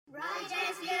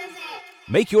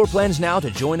Make your plans now to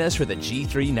join us for the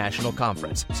G3 National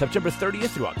Conference, September 30th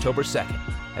through October 2nd,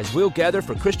 as we'll gather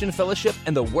for Christian fellowship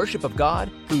and the worship of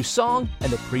God through song and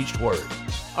the preached word.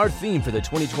 Our theme for the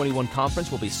 2021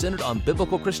 conference will be centered on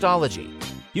biblical Christology.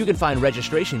 You can find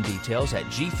registration details at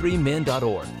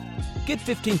g3men.org. Get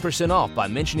 15% off by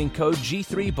mentioning code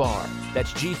G3BAR.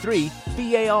 That's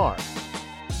G3BAR.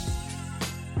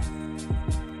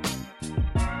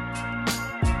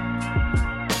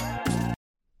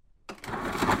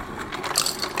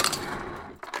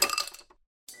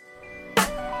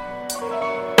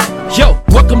 Yo,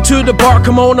 welcome to the bar.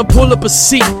 Come on and pull up a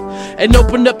seat and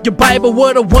open up your Bible.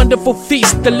 What a wonderful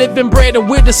feast. The living bread, and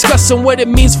we're discussing what it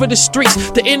means for the streets,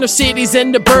 the inner cities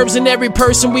and the burbs, and every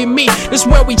person we meet. This is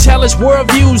where we challenge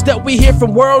worldviews that we hear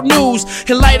from world news.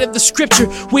 In light of the scripture,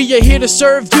 we are here to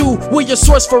serve you. We're your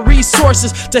source for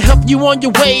resources to help you on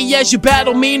your way as you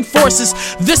battle mean forces.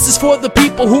 This is for the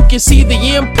people who can see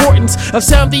the importance of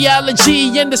sound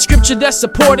theology and the scripture that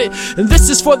support it. And this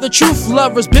is for the truth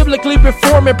lovers, biblically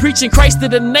reforming, preaching Christ to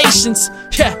the nations.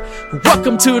 Yeah,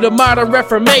 welcome to the modern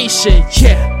Reformation.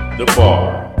 Yeah, the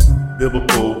bar,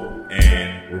 biblical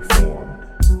and reformed.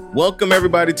 Welcome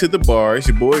everybody to the bar. It's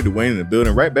your boy Dwayne in the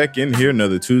building, right back in here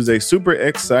another Tuesday. Super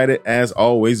excited as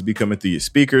always to be coming through your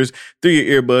speakers, through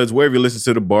your earbuds, wherever you listen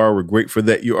to the bar. We're grateful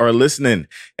that you are listening.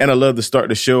 And I love to start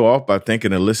the show off by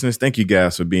thanking the listeners. Thank you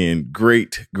guys for being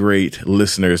great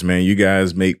listeners, man. You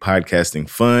guys make podcasting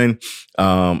fun.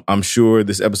 I'm sure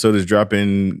this episode is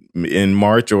dropping in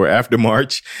March or after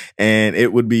March, and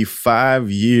it would be 5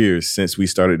 years since we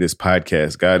started this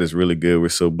podcast. God is really good. We're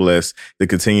so blessed to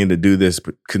continue to do this,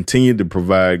 continue to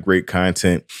provide great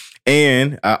content.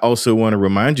 And I also want to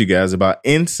remind you guys about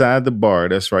Inside the Bar.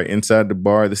 That's right, Inside the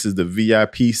Bar. This is the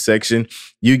VIP section.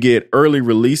 You get early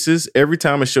releases every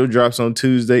time a show drops on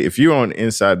Tuesday. If you're on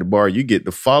Inside the Bar, you get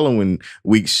the following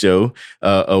week's show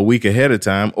a week ahead of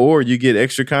time, or you get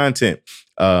extra content.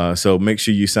 So make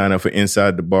sure you sign up for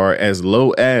Inside the Bar as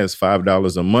low as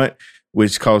 $5 a month,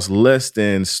 which costs less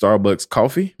than Starbucks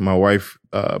coffee. My wife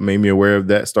made me aware of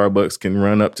that. Starbucks can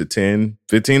run up to $10,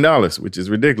 $15, which is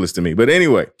ridiculous to me. But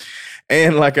anyway,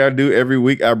 and like I do every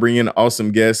week, I bring in an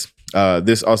awesome guest.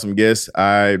 This awesome guest,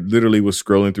 I literally was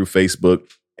scrolling through Facebook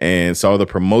and saw the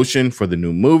promotion for the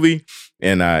new movie.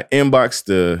 And I inboxed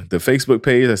the Facebook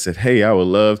page. I said, hey, I would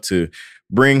love to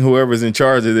bring whoever's in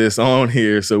charge of this on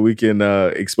here so we can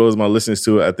expose my listeners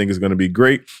to it. I think it's going to be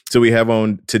great. So we have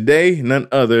on today none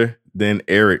other than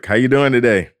Eric. How you doing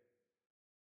today?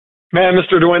 Man,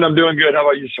 Mr. Dwayne, I'm doing good. How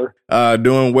about you, sir?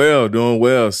 Doing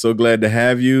well. So glad to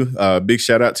have you. Big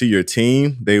shout out to your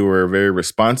team. They were very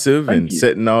responsive and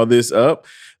setting all this up.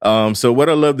 So what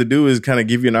I love to do is kind of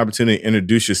give you an opportunity to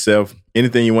introduce yourself.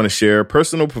 Anything you want to share,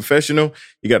 personal, professional,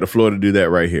 you got the floor to do that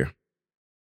right here.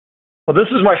 Well,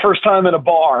 this is my first time in a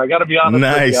bar. I got to be honest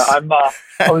with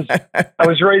you. I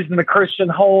was raised in a Christian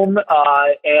home,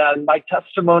 and my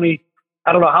testimony,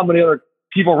 I don't know how many other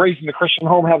people raised in the Christian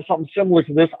home have something similar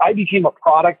to this. I became a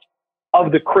product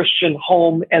of the Christian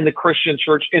home and the Christian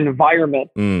church environment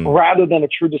rather than a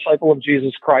true disciple of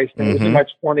Jesus Christ. And it was in my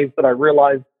 20s that I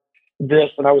realized this,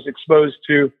 and I was exposed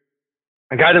to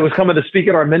a guy that was coming to speak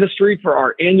at our ministry for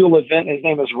our annual event. His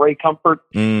name is Ray Comfort.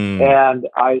 And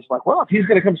I was like, well, if he's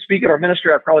going to come speak at our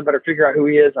ministry, I probably better figure out who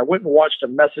he is. I went and watched a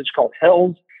message called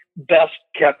Hell's Best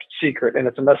Kept Secret. And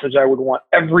it's a message I would want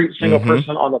every single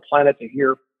person on the planet to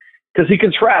hear, because he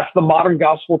contrasts the modern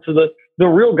gospel to the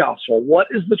real gospel. What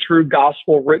is the true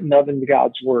gospel written of in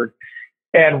God's word?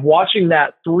 And watching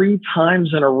that 3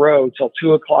 times in a row till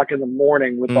 2:00 in the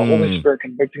morning with the Holy Spirit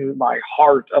convicting my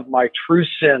heart of my true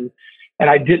sin. And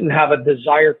I didn't have a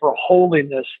desire for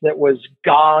holiness that was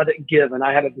God-given.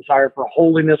 I had a desire for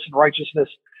holiness and righteousness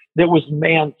that was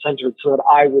man-centered, so that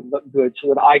I would look good,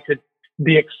 so that I could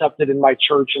be accepted in my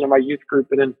church and in my youth group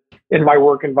and in my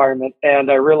work environment. And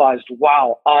I realized,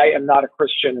 wow, I am not a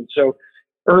Christian. And so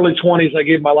early 20s, I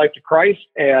gave my life to Christ,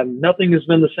 and nothing has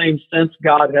been the same since.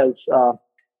 God has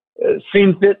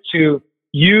seen fit to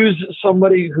use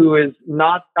somebody who is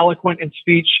not eloquent in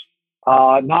speech,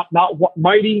 not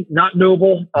mighty, not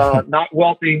noble, not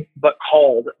wealthy, but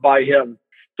called by him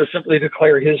to simply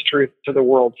declare his truth to the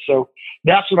world. So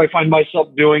that's what I find myself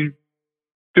doing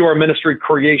through our ministry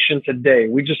Creation Today.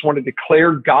 We just want to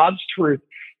declare God's truth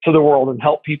to the world and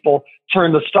help people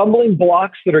turn the stumbling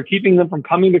blocks that are keeping them from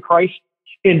coming to Christ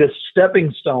into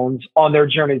stepping stones on their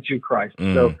journey to Christ.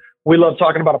 So we love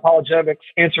talking about apologetics,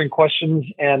 answering questions,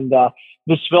 and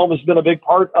this film has been a big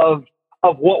part of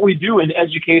what we do in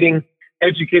educating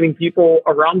people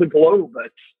around the globe.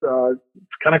 It's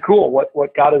kind of cool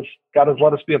what God has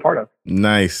let us be a part of.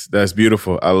 Nice. That's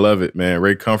beautiful. I love it, man.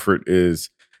 Ray Comfort is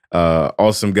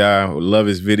Awesome guy. Love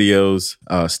his videos.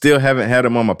 Still haven't had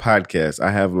him on my podcast.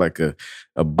 I have like a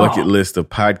bucket list of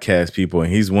podcast people,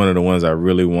 and he's one of the ones I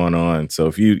really want on. So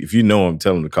if you know him,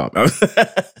 tell him to call me.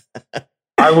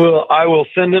 I will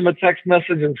send him a text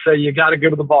message and say, you got to go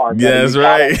to the bar. Yeah, that's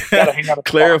right. Gotta hang out at the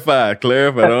clarify.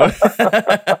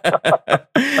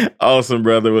 Awesome,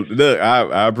 brother. Well, look,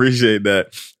 I appreciate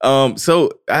that.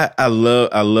 So I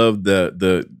love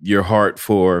the your heart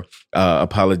for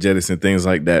apologetics and things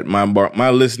like that.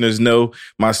 My listeners know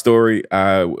my story.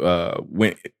 I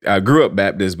grew up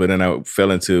Baptist, but then I fell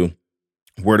into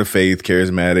Word of Faith,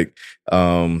 charismatic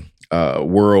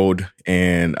world,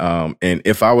 and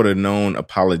if I would have known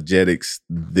apologetics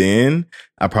then,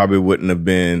 I probably wouldn't have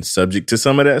been subject to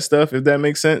some of that stuff, if that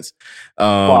makes sense.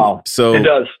 Wow. So it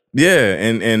does. Yeah,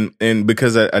 and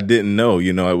because I didn't know,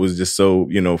 it was just so,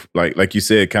 like you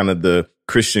said, kind of the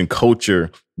Christian culture,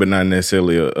 but not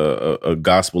necessarily a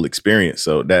gospel experience.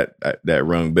 So that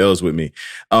rung bells with me.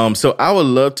 So I would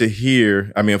love to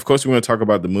hear, I mean, of course, we're going to talk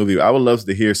about the movie. I would love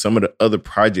to hear some of the other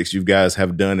projects you guys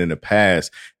have done in the past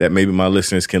that maybe my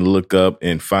listeners can look up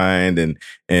and find and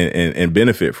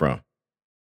benefit from.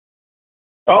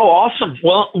 Oh, awesome.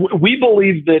 Well, we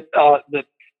believe that that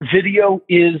video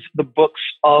is the books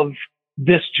of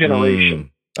this generation.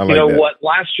 I like that. What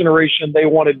last generation, they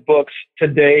wanted books.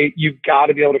 Today, you've got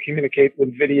to be able to communicate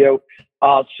with video.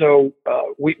 So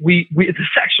this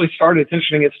actually started, it's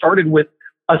interesting. It started with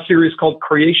a series called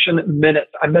Creation Minutes.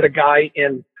 I met a guy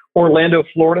in Orlando,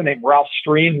 Florida named Ralph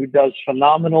Stream, who does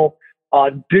phenomenal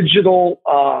digital,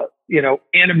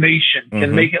 animation,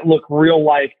 can make it look real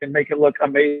life, can make it look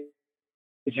amazing.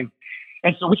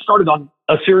 And so we started on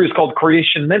a series called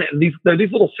Creation Minute. And they're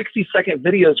these little 60-second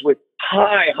videos with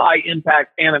high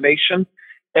impact animation,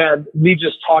 and me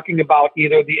just talking about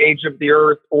either the age of the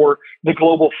earth or the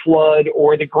global flood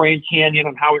or the Grand Canyon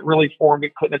and how it really formed.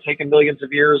 It couldn't have taken millions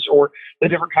of years, or the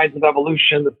different kinds of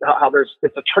evolution, how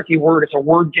it's a tricky word. It's a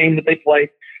word game that they play,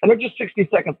 and they're just 60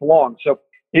 seconds long. So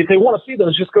if they want to see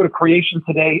those, just go to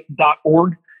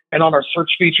creationtoday.org, and on our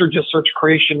search feature, just search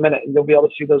Creation Minute, and you'll be able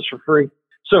to see those for free.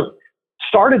 So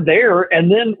started there,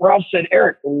 and then Ralph said,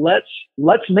 Eric, let's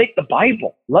make the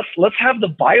Bible. Let's have the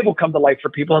Bible come to life for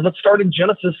people, and let's start in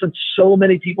Genesis, since so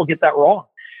many people get that wrong.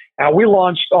 And we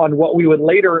launched on what we would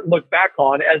later look back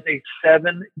on as a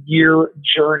 7-year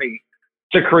journey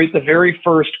to create the very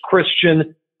first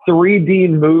Christian 3D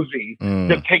movie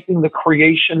depicting the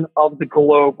creation of the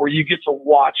globe, where you get to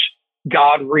watch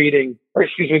God creating the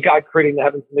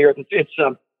heavens and the earth. It's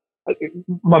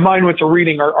my mind went to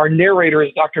reading. Our narrator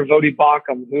is Dr. Vodi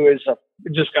Bakum, who is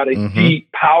just got a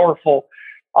deep, powerful.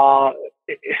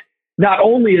 Not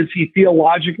only is he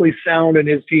theologically sound, and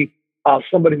is he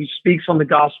somebody who speaks on the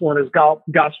gospel and is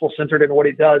gospel centered in what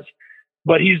he does,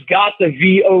 but he's got the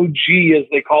VOG, as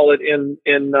they call it in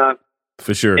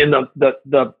for sure in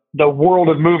the world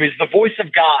of movies, the voice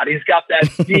of God. He's got that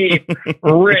deep,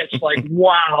 rich, like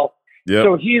wow. Yep.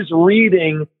 So he's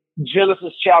reading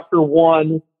Genesis chapter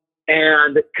 1.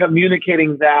 And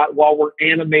communicating that while we're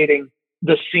animating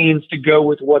the scenes to go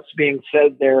with what's being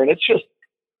said there. And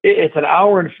it's an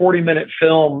hour and 40-minute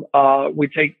film. We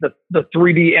take the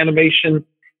 3D animation,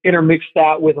 intermix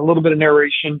that with a little bit of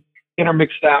narration,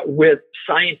 intermix that with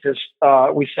scientists.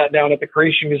 We sat down at the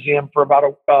Creation Museum for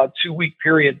about a 2-week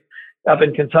period up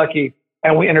in Kentucky,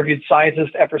 and we interviewed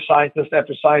scientist after scientist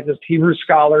after scientist, Hebrew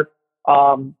scholar,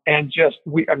 and it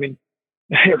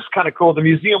was kind of cool. The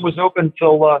museum was open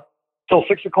till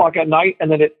 6 o'clock at night,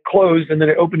 and then it closed, and then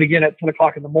it opened again at 10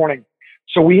 o'clock in the morning.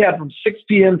 So we had from 6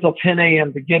 p.m. till 10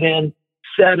 a.m. to get in,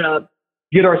 set up,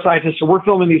 get our scientists. So we're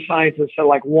filming these scientists at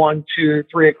like 1, 2,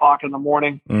 3 o'clock in the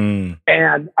morning.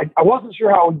 And I wasn't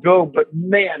sure how it would go, but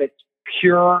man, it's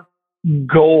pure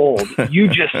gold. You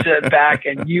just sit back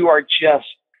and you are just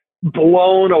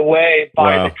blown away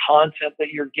by the content that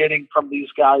you're getting from these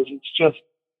guys. It's just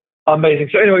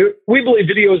amazing. So anyway, we believe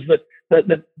video is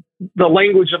the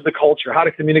language of the culture, how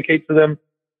to communicate to them.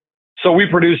 So we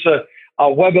produce a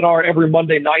webinar every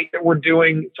Monday night that we're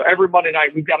doing. So every Monday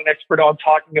night, we've got an expert on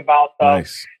talking about,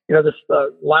 nice. Last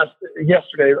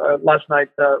night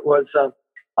was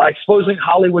exposing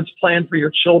Hollywood's plan for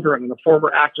your children. And a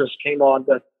former actress came on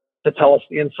to tell us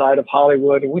the inside of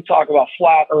Hollywood. And we talk about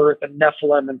flat earth and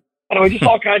Nephilim and anyway, just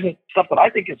all kinds of stuff that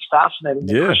I think is fascinating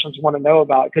that Christians want to know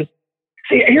about. Because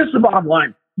see, here's the bottom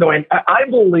line. Dwayne, I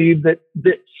believe that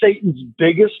Satan's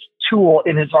biggest tool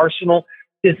in his arsenal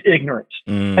is ignorance.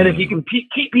 And if he can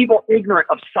keep people ignorant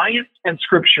of science and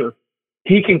scripture,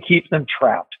 he can keep them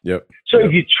trapped. So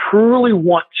if you truly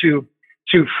want to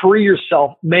free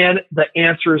yourself, man, the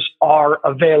answers are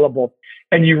available.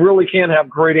 And you really can have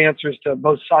great answers to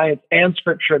both science and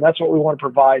scripture. And that's what we want to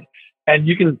provide. And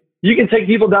you can take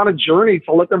people down a journey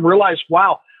to let them realize,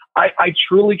 wow, I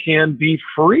truly can be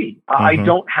free. I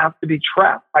don't have to be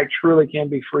trapped. I truly can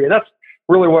be free. And that's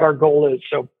really what our goal is.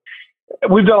 So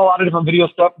we've done a lot of different video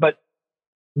stuff, but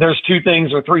there's 2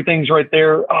 things or 3 things right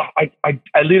there. I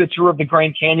lead a tour of the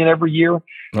Grand Canyon every year.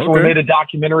 So we made a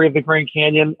documentary of the Grand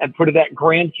Canyon and put it at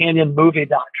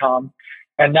grandcanyonmovie.com.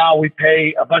 And now we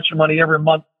pay a bunch of money every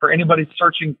month for anybody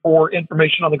searching for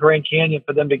information on the Grand Canyon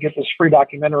for them to get this free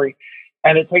documentary.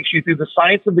 And it takes you through the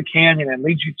science of the canyon and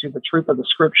leads you to the truth of the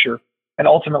scripture and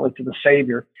ultimately to the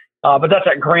Savior. But that's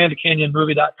at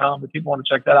grandcanyonmovie.com if people want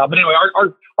to check that out. But anyway,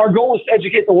 our goal is to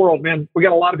educate the world, man. We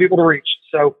got a lot of people to reach.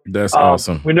 So that's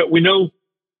awesome. We know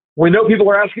people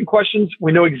are asking questions.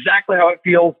 We know exactly how it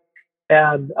feels.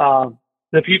 And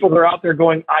the people that are out there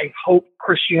going, I hope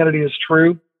Christianity is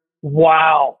true.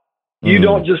 Wow. You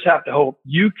don't just have to hope.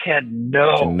 You can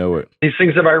know it. These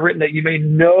things have I written that you may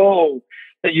know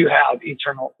that you have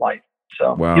eternal life.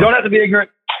 So you don't have to be ignorant.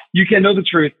 You can know the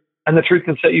truth, and the truth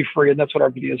can set you free. And that's what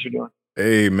our videos are doing.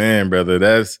 Amen,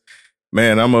 brother.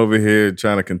 I'm over here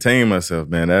trying to contain myself,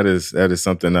 man. That is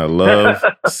something I love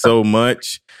so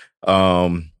much.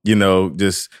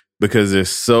 Just because there's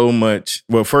so much.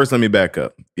 Well, first, let me back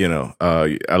up.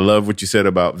 I love what you said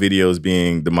about videos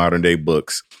being the modern day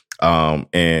books.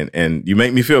 And you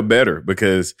make me feel better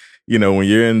because, when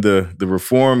you're in the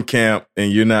reform camp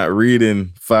and you're not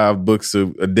reading 5 books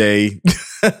a day,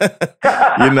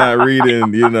 you're not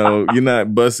reading, you're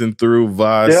not busting through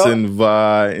Voss and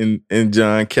Va and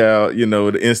John Cal,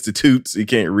 the institutes. You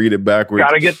can't read it backwards.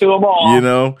 Got to get through them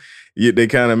all. They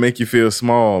kind of make you feel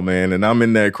small, man. And I'm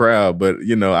in that crowd, but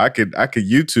I could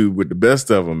YouTube with the best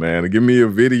of them, man. Give me a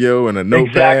video and a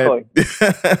notepad.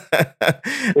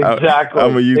 Exactly.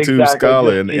 I'm a YouTube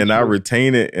scholar, and I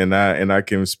retain it, and I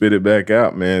can spit it back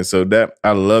out, man. So that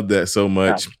I love that so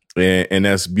much, and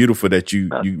that's beautiful that you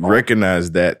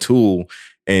recognize that tool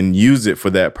and use it for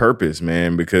that purpose,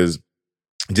 man. Because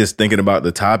just thinking about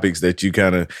the topics that you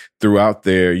kind of threw out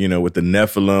there, with the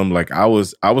Nephilim, like I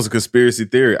was a conspiracy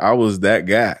theory. I was that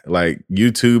guy, like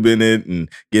YouTubing it and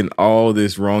getting all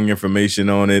this wrong information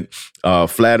on it.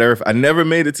 Flat Earth. I never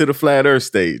made it to the Flat Earth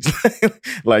stage.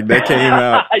 Like that came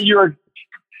out.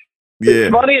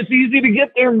 It's funny. It's easy to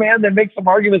get there, man. They make some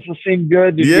arguments that seem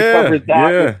good.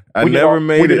 I never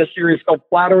made it. We did a series called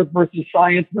Flat Earth versus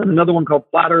Science, and then another one called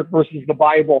Flat Earth versus the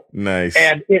Bible. Nice.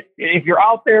 And if you're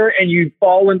out there and you've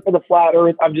fallen for the Flat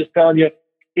Earth, I'm just telling you,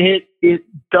 it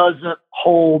doesn't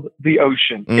hold the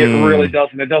ocean. It really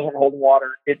doesn't. It doesn't hold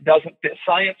water. It doesn't fit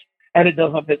science, and it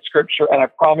doesn't fit scripture. And I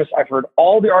promise, I've heard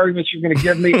all the arguments you're going to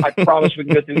give me. I promise we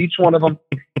can go through each one of them.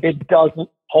 It doesn't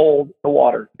hold the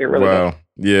water. It really doesn't.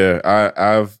 Yeah,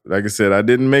 I've like I said, I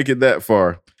didn't make it that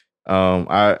far.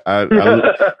 The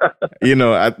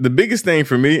biggest thing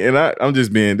for me, and I'm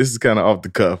just being, this is kind of off the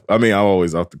cuff. I mean, I'm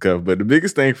always off the cuff, but the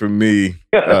biggest thing for me,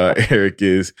 Eric,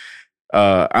 is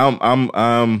I'm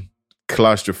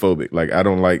claustrophobic. Like I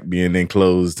don't like being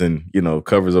enclosed and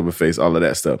covers over face, all of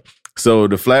that stuff. So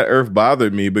the Flat Earth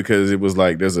bothered me because it was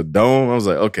like there's a dome. I was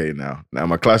like, okay, now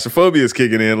my claustrophobia is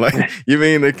kicking in. Like, you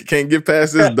mean I can't get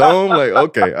past this dome? Like,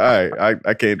 okay, all right,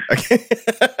 I can't.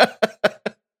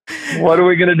 What are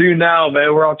we gonna do now,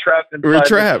 man? We're all trapped inside. We're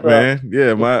trapped, man.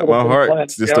 Yeah, my heart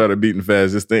just started beating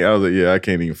fast. This thing, I was like, yeah, I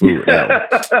can't even fool with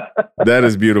that one. That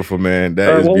is beautiful, man.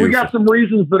 That is beautiful. We got some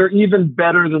reasons that are even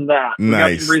better than that.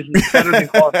 Nice. We got some reasons better than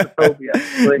claustrophobia.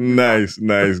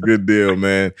 Nice, good deal,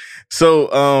 man.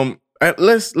 So,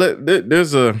 there's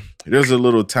a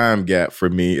little time gap for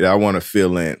me that I want to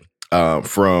fill in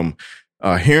from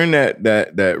hearing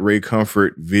that Ray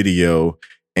Comfort video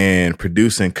and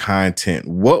producing content.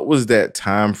 What was that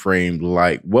time frame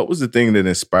like? What was the thing that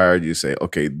inspired you to say,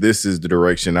 okay, this is the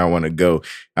direction I want to go?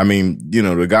 I mean,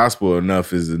 the gospel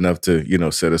is enough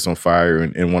to, set us on fire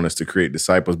and want us to create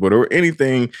disciples. But or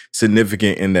anything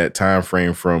significant in that time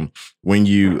frame from when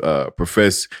you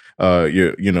profess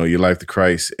your life to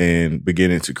Christ and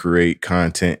beginning to create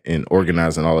content and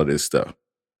organizing all of this stuff?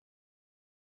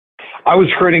 I was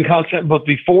creating content both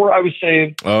before I was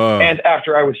saved and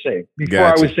after I was saved. Before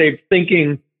I was saved,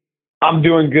 thinking I'm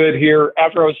doing good here.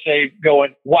 After I was saved,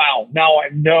 going, wow, now I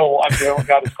know I'm doing what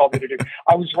God has called me to do.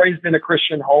 I was raised in a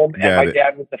Christian home, and my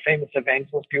dad was the famous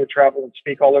evangelist. He would travel and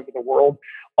speak all over the world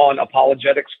on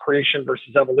apologetics, creation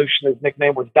versus evolution. His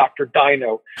nickname was Dr.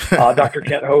 Dino, Dr.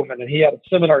 Kent Hovind. And he had a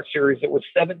seminar series that was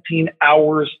 17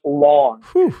 hours long.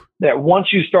 Whew. That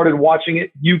once you started watching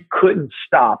it, you couldn't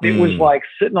stop. It was like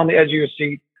sitting on the edge of your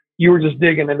seat. You were just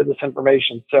digging into this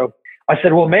information. So I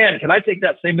said, well, man, can I take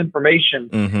that same information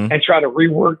and try to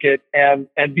rework it and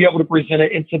be able to present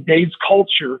it in today's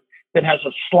culture that has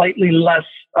a slightly less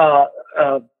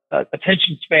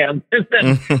attention span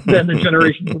than the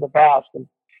generations of the past? And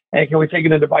can we take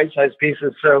it into bite-sized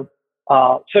pieces? So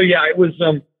yeah, it was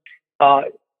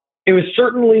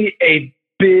certainly a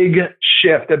big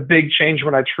shift, a big change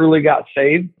when I truly got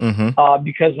saved,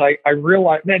 because I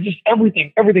realized, man, just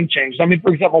everything changed. I mean,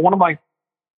 for example, one of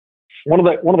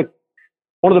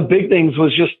the big things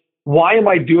was just, why am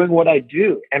I doing what I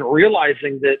do? And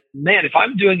realizing that, man, if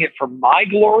I'm doing it for my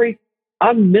glory,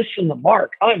 I'm missing the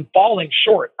mark. I'm falling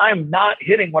short. I'm not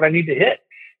hitting what I need to hit.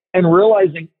 And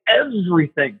realizing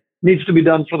everything needs to be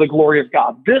done for the glory of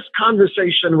God. This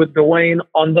conversation with Dwayne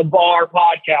on the Bar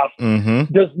podcast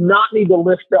does not need to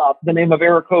lift up the name of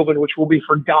Eric Hovind, which will be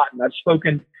forgotten. I've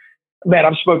spoken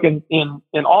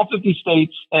in all 50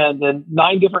 states and in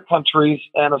 9 different countries,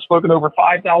 and I've spoken over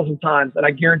 5,000 times. And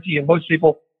I guarantee you, most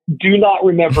people do not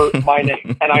remember my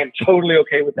name, and I am totally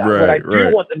okay with that. What I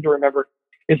do want them to remember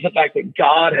is the fact that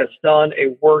God has done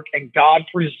a work, and God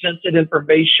presented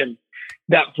information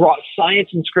that brought science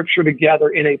and scripture together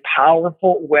in a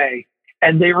powerful way.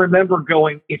 And they remember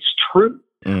going, it's true.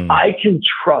 I can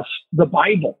trust the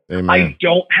Bible. Amen. I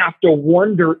don't have to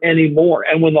wonder anymore.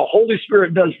 And when the Holy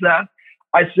Spirit does that,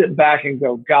 I sit back and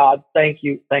go, God, thank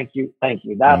you, thank you, thank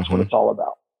you. That's what it's all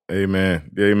about.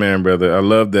 Amen. Amen, brother. I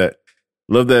love that.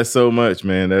 Love that so much,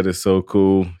 man. That is so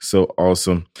cool. So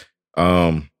awesome.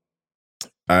 I'm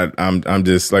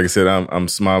just, like I said, I'm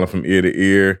smiling from ear to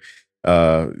ear.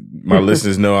 My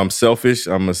listeners know I'm selfish.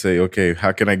 I'm gonna say, okay,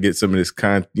 how can I get some of this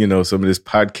some of this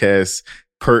podcast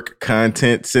perk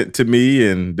content sent to me?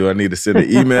 And do I need to send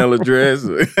an email address?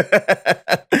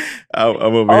 I'm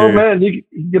over here. Man, you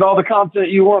can get all the content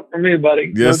you want from me,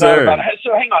 buddy. Yes, sir.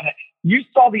 So hang on. You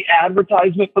saw the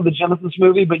advertisement for the Genesis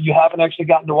movie, but you haven't actually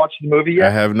gotten to watch the movie yet?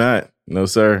 I have not. No,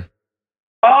 sir.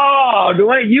 Oh,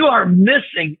 Dwayne, you are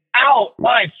missing out,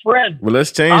 my friend. Well,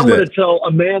 let's change I'm that. I'm going to tell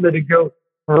Amanda to go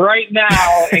right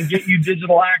now and get you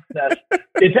digital access.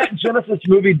 It's at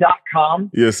genesismovie.com.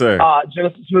 Yes, sir.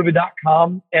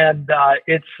 Genesismovie.com. And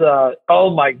it's, oh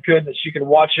my goodness, you can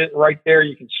watch it right there.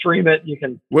 You can stream it. You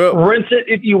can rent it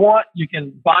if you want. You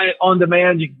can buy it on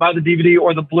demand. You can buy the DVD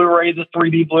or the Blu-ray, the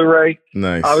 3D Blu-ray.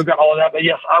 Nice. We've got all of that. But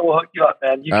yes, I will hook you up,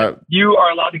 man. You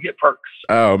are allowed to get perks.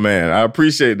 Oh, man. I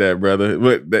appreciate that, brother.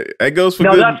 But that goes for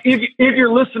now, good. That's if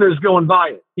your listeners go and buy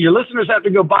it. Your listeners have to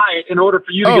go buy it in order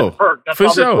for you to get the perk. That's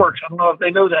how this works. I don't know if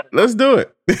they know that. Let's do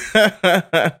it.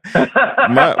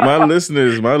 my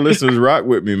listeners rock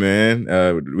with me, man.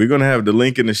 We're gonna have the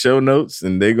link in the show notes,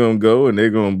 and they're gonna go and they're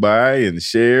gonna buy and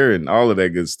share and all of that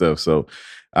good stuff. So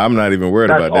I'm not even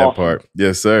worried about that part.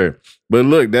 Yes, sir. But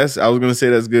look, I was gonna say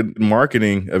that's good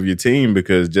marketing of your team,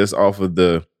 because just off of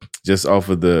the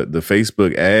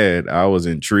Facebook ad, I was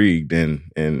intrigued and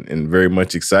very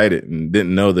much excited and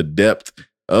didn't know the depth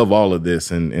of all of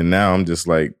this, and now I'm just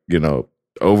like,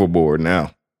 overboard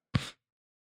now.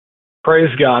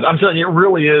 Praise God. I'm telling you, it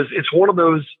really is. It's one of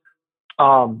those,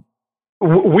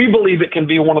 we believe it can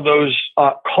be one of those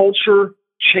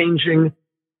culture-changing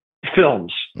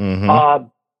films.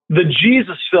 The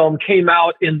Jesus film came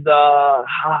out in the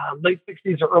late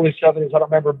 60s or early 70s, I don't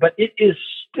remember, but it is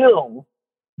still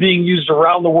being used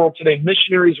around the world today.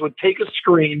 Missionaries would take a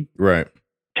screen,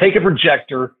 take a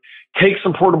projector, take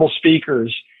some portable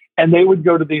speakers, and they would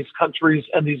go to these countries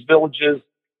and these villages,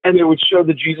 and they would show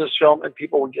the Jesus film, and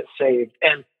people would get saved.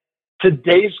 And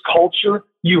today's culture,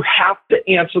 you have to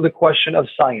answer the question of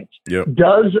science.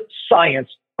 Does science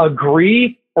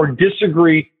agree or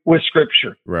disagree with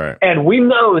Scripture? And we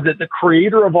know that the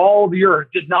creator of all the earth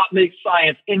did not make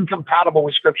science incompatible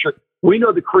with Scripture. We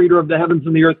know the creator of the heavens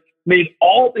and the earth made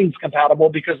all things compatible,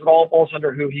 because it all falls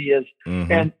under who he is.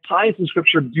 And science and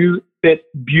Scripture do fit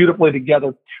beautifully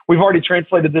together. We've already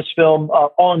translated this film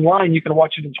online. You can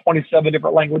watch it in 27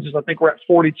 different languages. I think we're at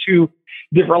 42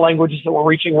 different languages that we're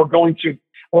reaching. We're going to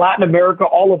Latin America,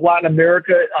 all of Latin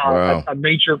America, a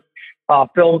major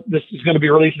film. This is going to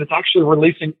be released. It's actually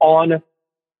releasing on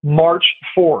March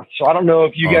 4th. So I don't know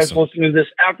if you guys listen to this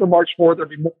after March 4th or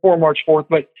before March 4th,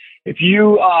 but if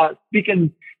you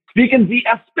speaking the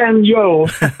Espanol,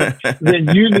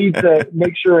 then you need to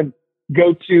make sure and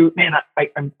go to, man,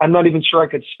 I'm not even sure I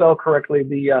could spell correctly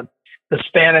the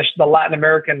Spanish, the Latin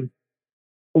American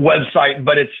website,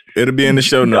 but it'll be in the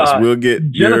show notes. We'll get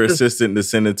your assistant to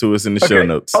send it to us in the show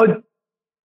notes. Oh,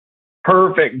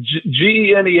 perfect.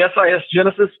 GENESIS,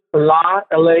 Genesis,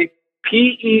 PELICULA.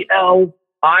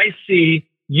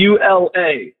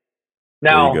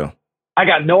 Now, there you go. I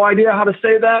got no idea how to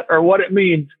say that or what it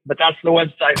means, but that's the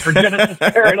website for Genesis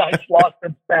Paradise Lost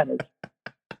in Spanish.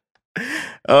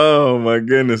 Oh my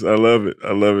goodness. I love it.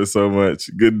 I love it so much.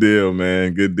 Good deal,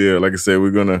 man. Good deal. Like I said, we're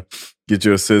going to get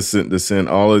your assistant to send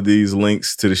all of these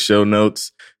links to the show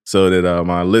notes so that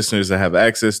my listeners that have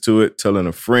access to it, telling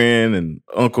a friend and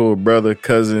uncle, brother,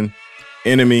 cousin,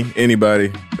 enemy,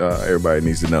 anybody, everybody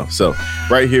needs to know. So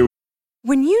right here.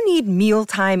 When you need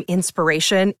mealtime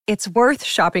inspiration, it's worth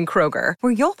shopping Kroger,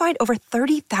 where you'll find over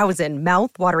 30,000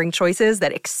 mouth-watering choices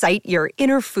that excite your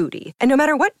inner foodie. And no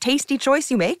matter what tasty choice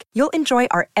you make, you'll enjoy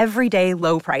our everyday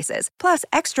low prices, plus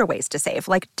extra ways to save,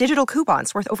 like digital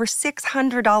coupons worth over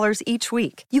 $600 each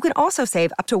week. You can also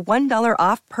save up to $1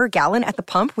 off per gallon at the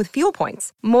pump with fuel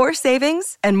points. More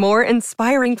savings and more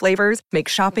inspiring flavors make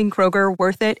shopping Kroger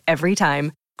worth it every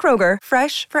time. Kroger,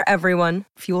 fresh for everyone.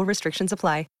 Fuel restrictions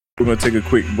apply. We're going to take a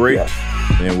quick break,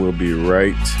 and we'll be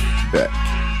right back.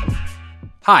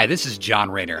 Hi, this is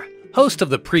John Rayner, host of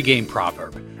the Pregame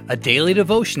Proverb, a daily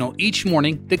devotional each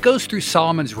morning that goes through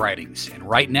Solomon's writings. And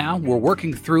right now, we're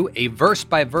working through a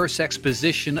verse-by-verse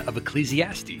exposition of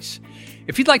Ecclesiastes.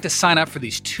 If you'd like to sign up for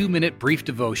these 2-minute brief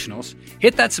devotionals,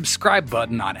 hit that subscribe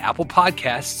button on Apple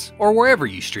Podcasts or wherever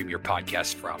you stream your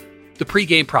podcasts from. The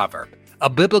Pregame Proverb, a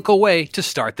biblical way to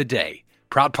start the day.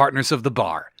 Proud partners of The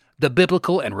Bar, the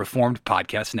Biblical and Reformed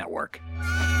Podcast Network.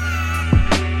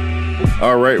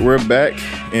 All right, we're back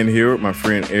in here with my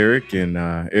friend Eric. And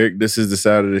Eric, this is the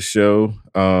side of the show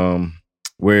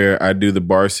where I do the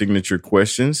bar signature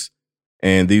questions.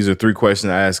 And these are 3 questions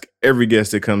I ask every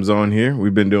guest that comes on here.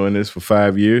 We've been doing this for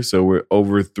 5 years, so we're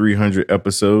over 300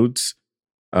 episodes.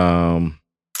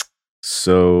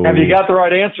 So have you got the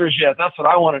right answers yet? That's what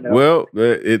I want to know. Well,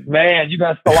 man, you've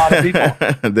asked a lot of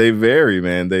people. They vary,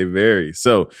 man. They vary.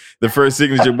 So the first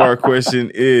signature bar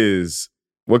question is,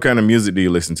 what kind of music do you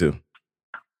listen to?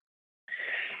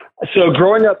 So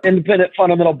growing up independent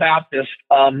fundamental Baptist,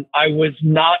 I was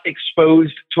not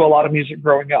exposed to a lot of music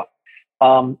growing up.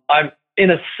 I'm in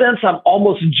a sense, I'm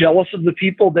almost jealous of the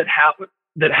people that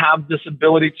have this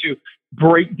ability to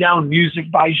break down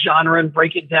music by genre and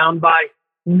break it down by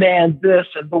this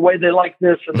and the way they like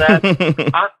this and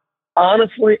that.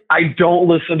 Honestly, I don't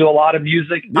listen to a lot of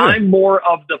music. Yeah. I'm more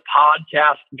of the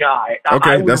podcast guy.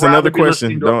 Okay, that's another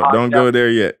question. Don't go there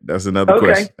yet. That's another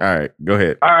question. All right, go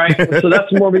ahead. All right, so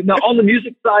that's more. Now, on the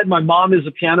music side, my mom is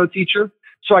a piano teacher,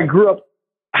 so I grew up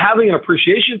having an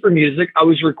appreciation for music. I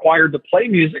was required to play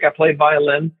music. I played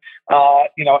violin.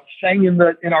 Sang in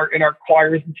our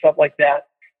choirs and stuff like that.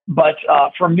 But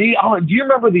for me, do you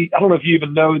remember I don't know if you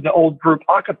even know the old group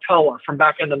Acapella from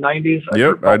back in the 90s?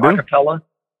 Yep, I do. Acapella.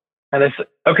 And I said,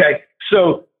 okay.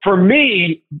 So for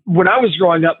me, when I was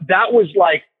growing up, that was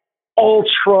like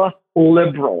ultra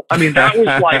liberal. I mean, that was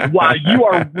like, wow, you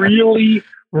are really,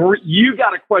 you got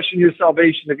to question your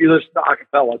salvation if you listen to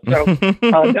Acapella. So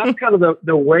that's kind of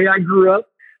the way I grew up.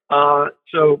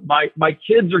 So my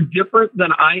kids are different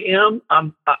than I am.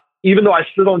 Even though I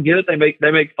still don't get it, they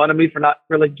make fun of me for not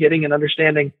really getting and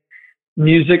understanding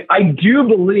music. I do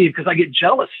believe, because I get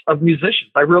jealous of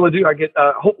musicians. I really do. I get,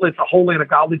 hopefully it's a holy and a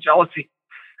godly jealousy.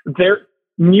 Their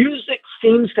music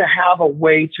seems to have a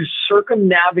way to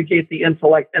circumnavigate the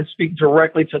intellect and speak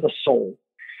directly to the soul.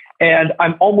 And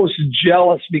I'm almost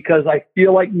jealous because I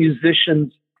feel like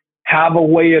musicians have a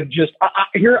way of just,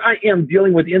 here I am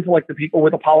dealing with the intellect of people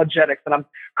with apologetics, and I'm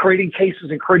creating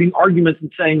cases and creating arguments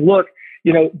and saying, look,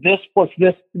 this plus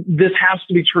this has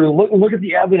to be true. Look at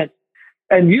the evidence.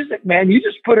 And music, man, you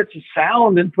just put it to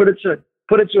sound and put it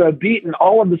to a beat, and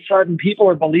all of a sudden people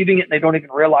are believing it and they don't even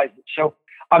realize it. So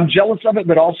I'm jealous of it,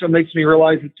 but also makes me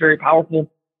realize it's very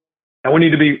powerful. And we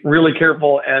need to be really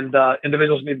careful, and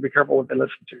individuals need to be careful what they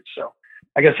listen to. So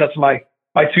I guess that's my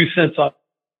 2 cents on.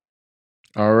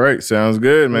 All right. Sounds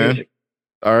good, man. Music.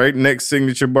 All right. Next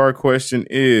signature bar question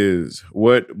is,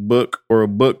 what book or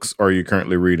books are you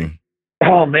currently reading?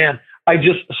 Oh, man.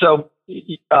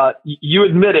 You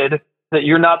admitted that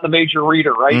you're not the major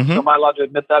reader, right? Mm-hmm. So am I allowed to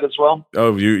admit that as well?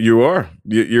 Oh, you are.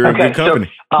 You're okay, in good company.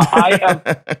 So,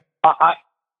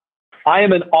 I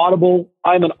am an Audible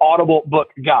book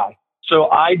guy. So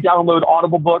I download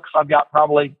Audible books. I've got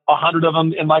probably 100 of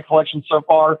them in my collection so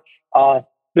far.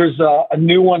 There's a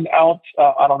new one out.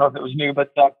 I don't know if it was new,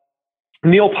 but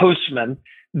Neil Postman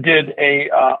did a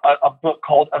book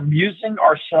called Amusing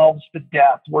Ourselves to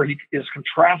Death, where he is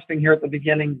contrasting here at the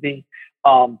beginning the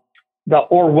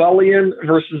Orwellian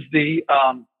versus the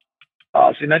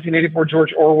 1984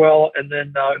 George Orwell, and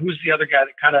then who's the other guy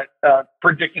that kind of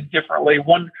predicted differently?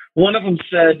 One of them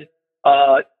said,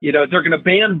 they're going to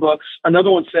ban books.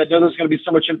 Another one said, no, there's going to be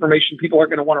so much information, people are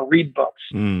going to want to read books.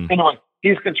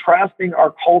 He's contrasting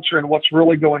our culture and what's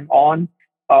really going on.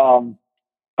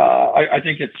 I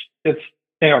think it's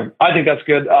anyway, I think that's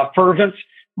good. Fervent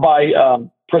by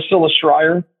Priscilla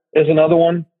Schreier is another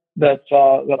one that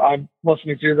I'm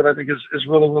listening to that I think is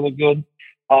really, really good.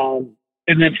 And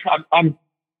then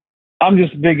I'm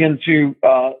just big into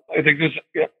I think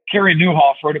there's Carrie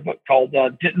Nieuwhof wrote a book called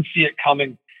Didn't See It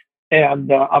Coming,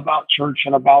 and about church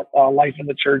and about life in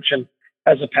the church and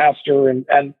as a pastor and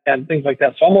things like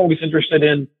that. So I'm always interested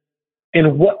in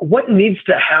what needs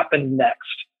to happen next.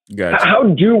 Gotcha. How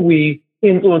do we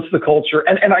influence the culture?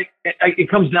 And it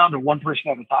comes down to one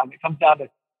person at a time. It comes down to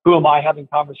who am I having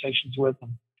conversations with?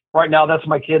 And right now, that's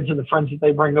my kids and the friends that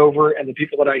they bring over and the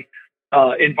people that I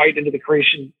invite into the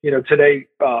Creation Today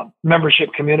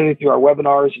membership community through our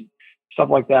webinars and stuff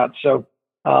like that. So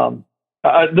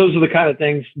those are the kind of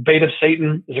things. Bait of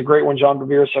Satan is a great one, John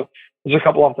Bevere. So there's a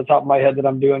couple off the top of my head that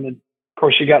I'm doing. And of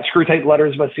course, you got Screw Tape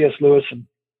Letters by C.S. Lewis. And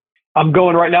I'm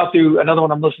going right now through another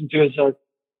one I'm listening to is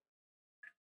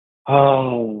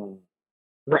Ryan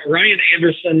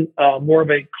Anderson, more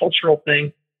of a cultural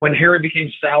thing, When Harry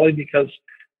Became Sally, because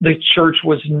the church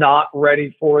was not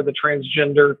ready for the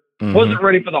transgender, wasn't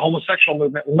ready for the homosexual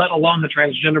movement, let alone the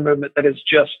transgender movement that has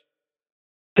just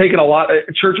taken a lot.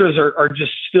 Churches are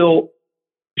just still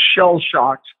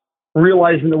shell-shocked,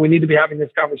 realizing that we need to be having this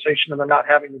conversation, and they're not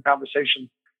having the conversation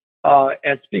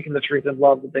and speaking the truth in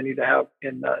love that they need to have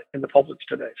in the pulpits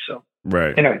today. So,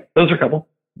 right. Anyway, those are a couple.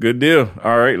 Good deal.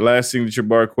 All right. Last signature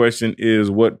bar question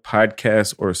is, what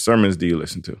podcasts or sermons do you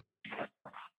listen to?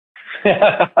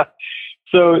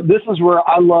 So this is where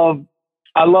I love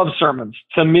sermons.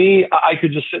 To me, I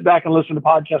could just sit back and listen to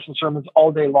podcasts and sermons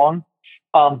all day long.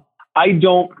 I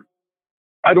don't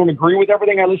agree with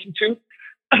everything I listen to,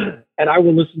 and I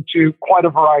will listen to quite a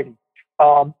variety.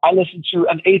 I listen to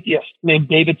an atheist named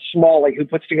David Smalley, who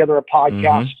puts together a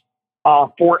podcast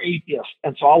for atheists.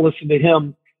 And so I'll listen to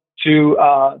him to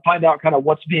find out kind of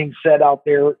what's being said out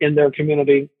there in their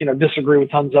community, disagree with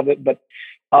tons of it. But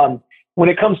when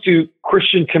it comes to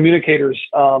Christian communicators,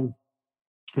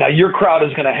 now your crowd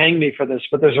is going to hang me for this,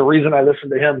 but there's a reason I listen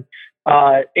to him.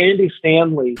 Andy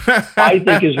Stanley, I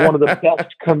think, is one of the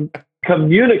best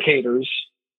communicators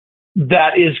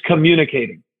that is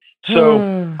communicating.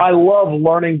 So I love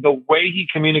learning the way he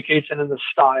communicates and in the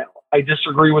style. I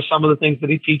disagree with some of the things that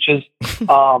he teaches,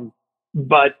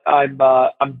 but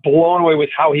I'm blown away with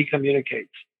how he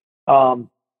communicates.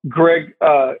 Craig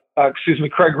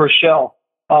Rochelle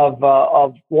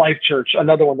of Life Church,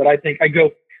 another one that I think I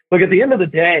go, look, at the end of the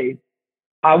day,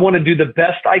 I want to do the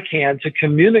best I can to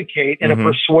communicate in a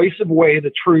persuasive way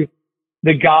the truth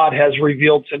that God has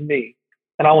revealed to me.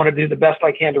 And I want to do the best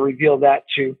I can to reveal that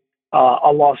to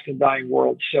a lost and dying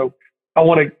world. So I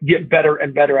want to get better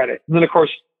and better at it. And then, of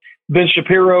course, Ben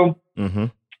Shapiro,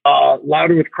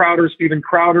 Louder with Crowder, Stephen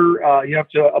Crowder. You have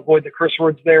to avoid the curse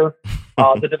words there.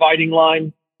 The Dividing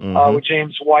Line with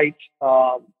James White.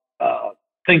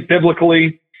 Think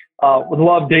Biblically. Would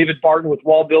love David Barton with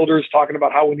Wall Builders, talking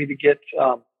about how we need to get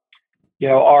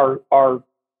our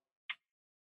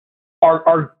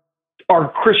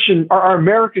Christian, our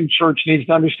American church needs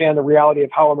to understand the reality of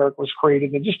how America was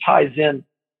created, and just ties in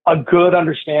a good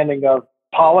understanding of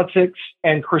politics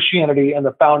and Christianity and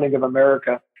the founding of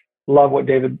America. Love what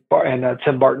David and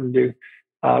Tim Barton do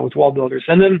with Wall Builders.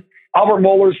 And then Albert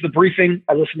Mohler's The Briefing.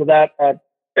 I listen to that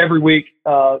every week.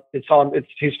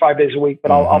 He's 5 days a week, but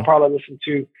I'll probably listen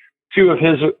to 2 of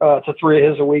his to 3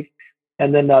 of his a week.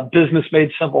 And then Business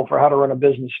Made Simple for How to Run a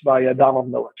Business by Donald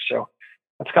Miller. So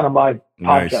that's kind of my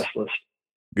podcast list.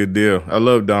 Good deal. I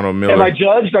love Donald Miller. Am I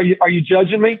judged? Are you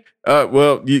judging me?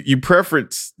 Well, you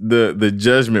preference the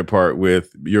judgment part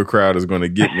with your crowd is going to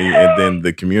get me, and then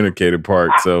the communicator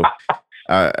part. So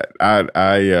I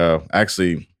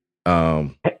actually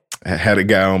had a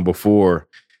guy on before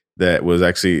that was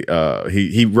actually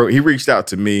he reached out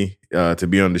to me to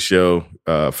be on the show,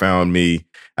 found me.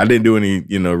 I didn't do any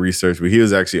research, but he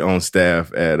was actually on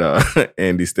staff at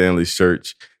Andy Stanley's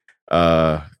church.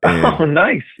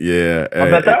 Nice. Yeah. I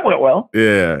bet that went well.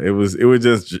 Yeah, it was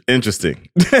just interesting.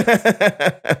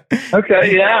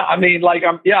 Okay. Yeah. I mean, I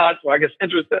guess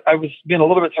interesting. I was being a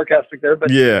little bit sarcastic there, but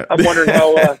yeah, I'm wondering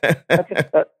how,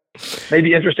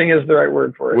 maybe interesting is the right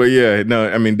word for it. Well, yeah, no,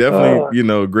 I mean,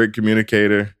 definitely, great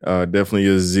communicator, definitely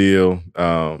a zeal.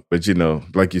 But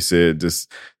like you said,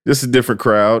 just a different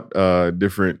crowd,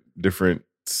 different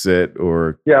set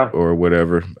or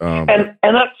whatever. And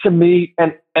that to me,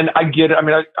 and I get it. I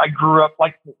mean, I grew up,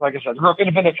 like I said,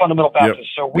 independent fundamental Baptist.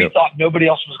 So we thought nobody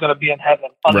else was going to be in heaven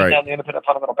other than the independent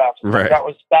fundamental Baptist. Right.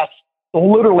 That's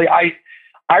literally,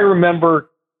 I remember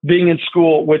being in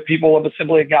school with people of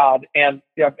Assembly of God and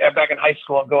back in high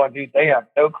school and going, dude, they have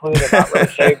no clue. They're not really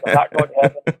saved. They're not going to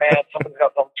heaven. Man, somebody's got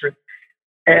to tell the truth.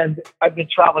 And I've been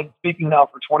traveling, speaking now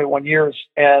for 21 years.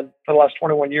 And for the last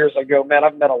 21 years, I go, man,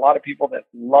 I've met a lot of people that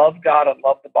love God and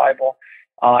love the Bible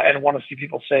and want to see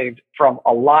people saved from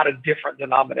a lot of different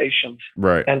denominations.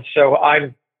 Right. And so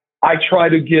I try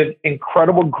to give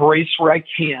incredible grace where I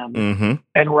can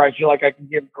and where I feel like I can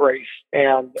give grace.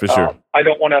 And for sure.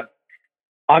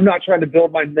 I'm not trying to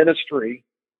build my ministry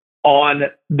on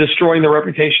destroying the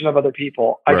reputation of other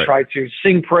people. I try to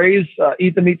sing praise,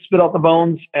 eat the meat, spit out the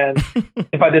bones. And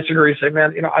if I disagree, say,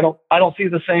 man, I don't see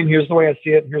it the same. Here's the way I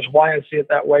see it. Here's why I see it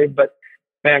that way. But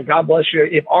man, God bless you.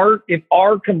 If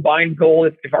our combined goal,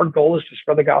 if our goal is to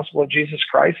spread the gospel of Jesus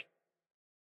Christ,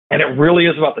 and it really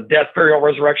is about the death, burial,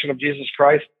 resurrection of Jesus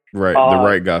Christ. Right. The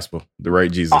right gospel, the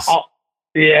right Jesus.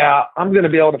 I'm going to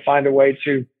be able to find a way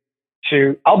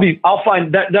I'll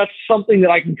find that's something that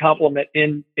I can compliment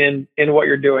in what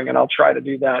you're doing. And I'll try to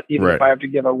do that, even if I have to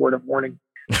give a word of warning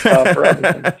for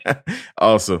everything.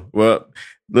 Awesome. Well,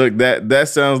 look, that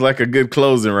sounds like a good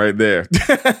closing right there.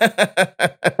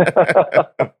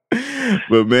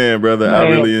 But man, brother, I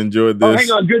really enjoyed this. Oh,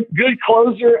 hang on. Good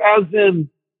closer as in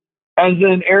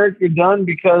Eric, you're done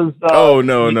because no. Is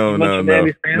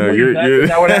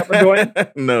that what happened to him?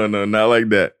 No, not like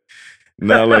that.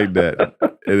 Not like that.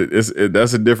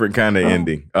 That's a different kind of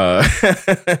ending. Okay,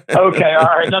 all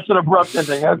right. That's an abrupt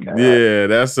ending. Okay. Yeah,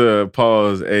 that's a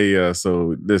pause.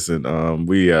 So listen,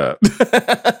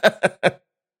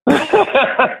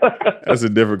 that's a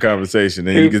different conversation,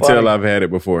 and you can tell I've had it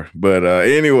before. But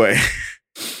anyway,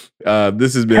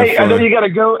 this has been fun. I know you got to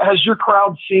go. Has your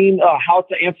crowd seen How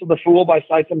to Answer the Fool by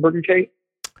Cy Burger-Kate?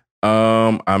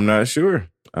 I'm not sure.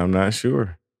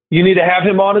 You need to have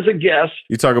him on as a guest.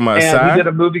 You talking about Cy? He did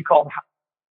a movie called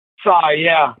Cy,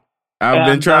 yeah. I've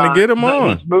been trying to get him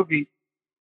on. His movie.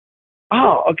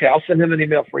 Oh, okay. I'll send him an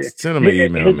email for you. Send him an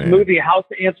email, his man. His movie, How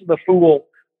to Answer the Fool,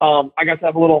 I got to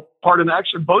have a little part in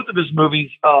actually both of his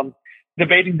movies,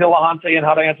 Debating Diligente and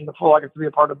How to Answer the Fool. I got to be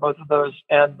a part of both of those.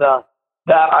 And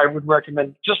that I would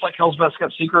recommend, just like Hell's Best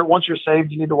Kept Secret. Once you're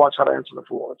saved, you need to watch How to Answer the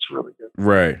Fool. It's really good.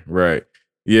 Right.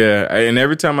 Yeah, and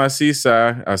every time I see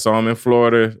Cy, I saw him in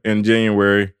Florida in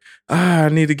January. I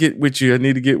need to get with you.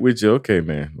 Okay,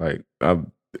 man. Like I've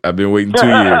been waiting 2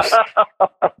 years.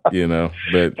 But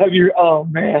have you? Oh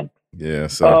man. Yeah.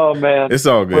 So. Oh man. It's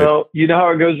all good. Well, you know how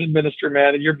it goes in ministry,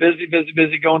 man. And you're busy,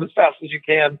 going as fast as you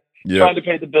can, trying to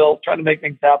pay the bills, trying to make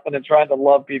things happen, and trying to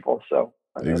love people. So.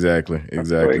 Exactly. That's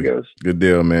the way it goes. Good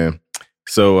deal, man.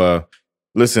 So,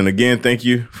 listen again. Thank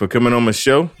you for coming on my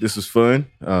show. This was fun.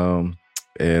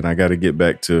 And I got to get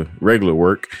back to regular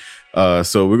work.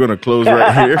 So we're going to close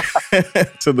right here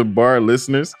to the bar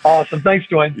listeners. Awesome. Thanks,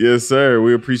 Dwayne. Yes, sir.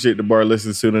 We appreciate the bar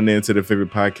listeners tuning in to their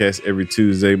favorite podcast every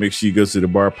Tuesday. Make sure you go to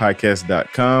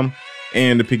thebarpodcast.com.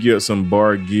 And to pick you up some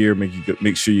bar gear,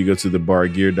 make sure you go to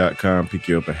thebargear.com. Pick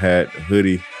you up a hat, a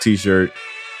hoodie, t-shirt,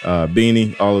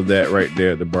 beanie, all of that right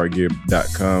there at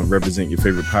thebargear.com. Represent your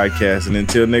favorite podcast. And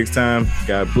until next time,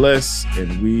 God bless.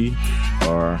 And we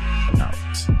are out.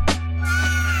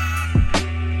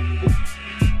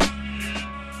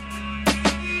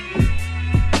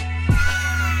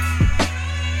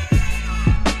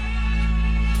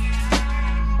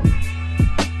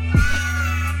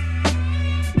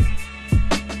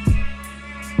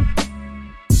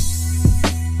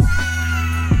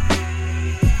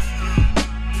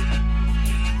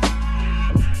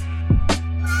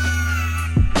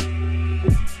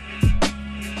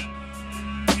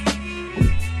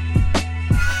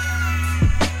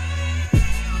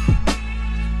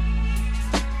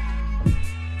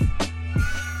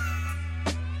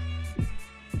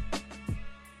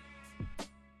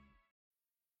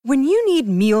 When you need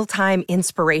mealtime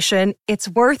inspiration, it's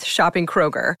worth shopping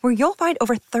Kroger, where you'll find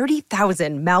over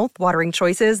 30,000 mouth-watering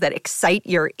choices that excite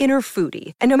your inner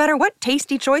foodie. And no matter what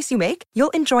tasty choice you make,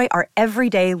 you'll enjoy our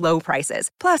everyday low prices,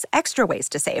 plus extra ways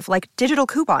to save, like digital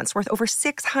coupons worth over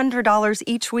 $600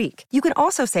 each week. You can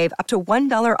also save up to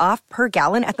 $1 off per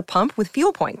gallon at the pump with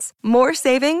fuel points. More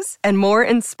savings and more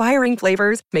inspiring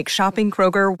flavors make shopping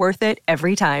Kroger worth it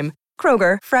every time.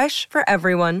 Kroger, fresh for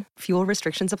everyone. Fuel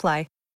restrictions apply.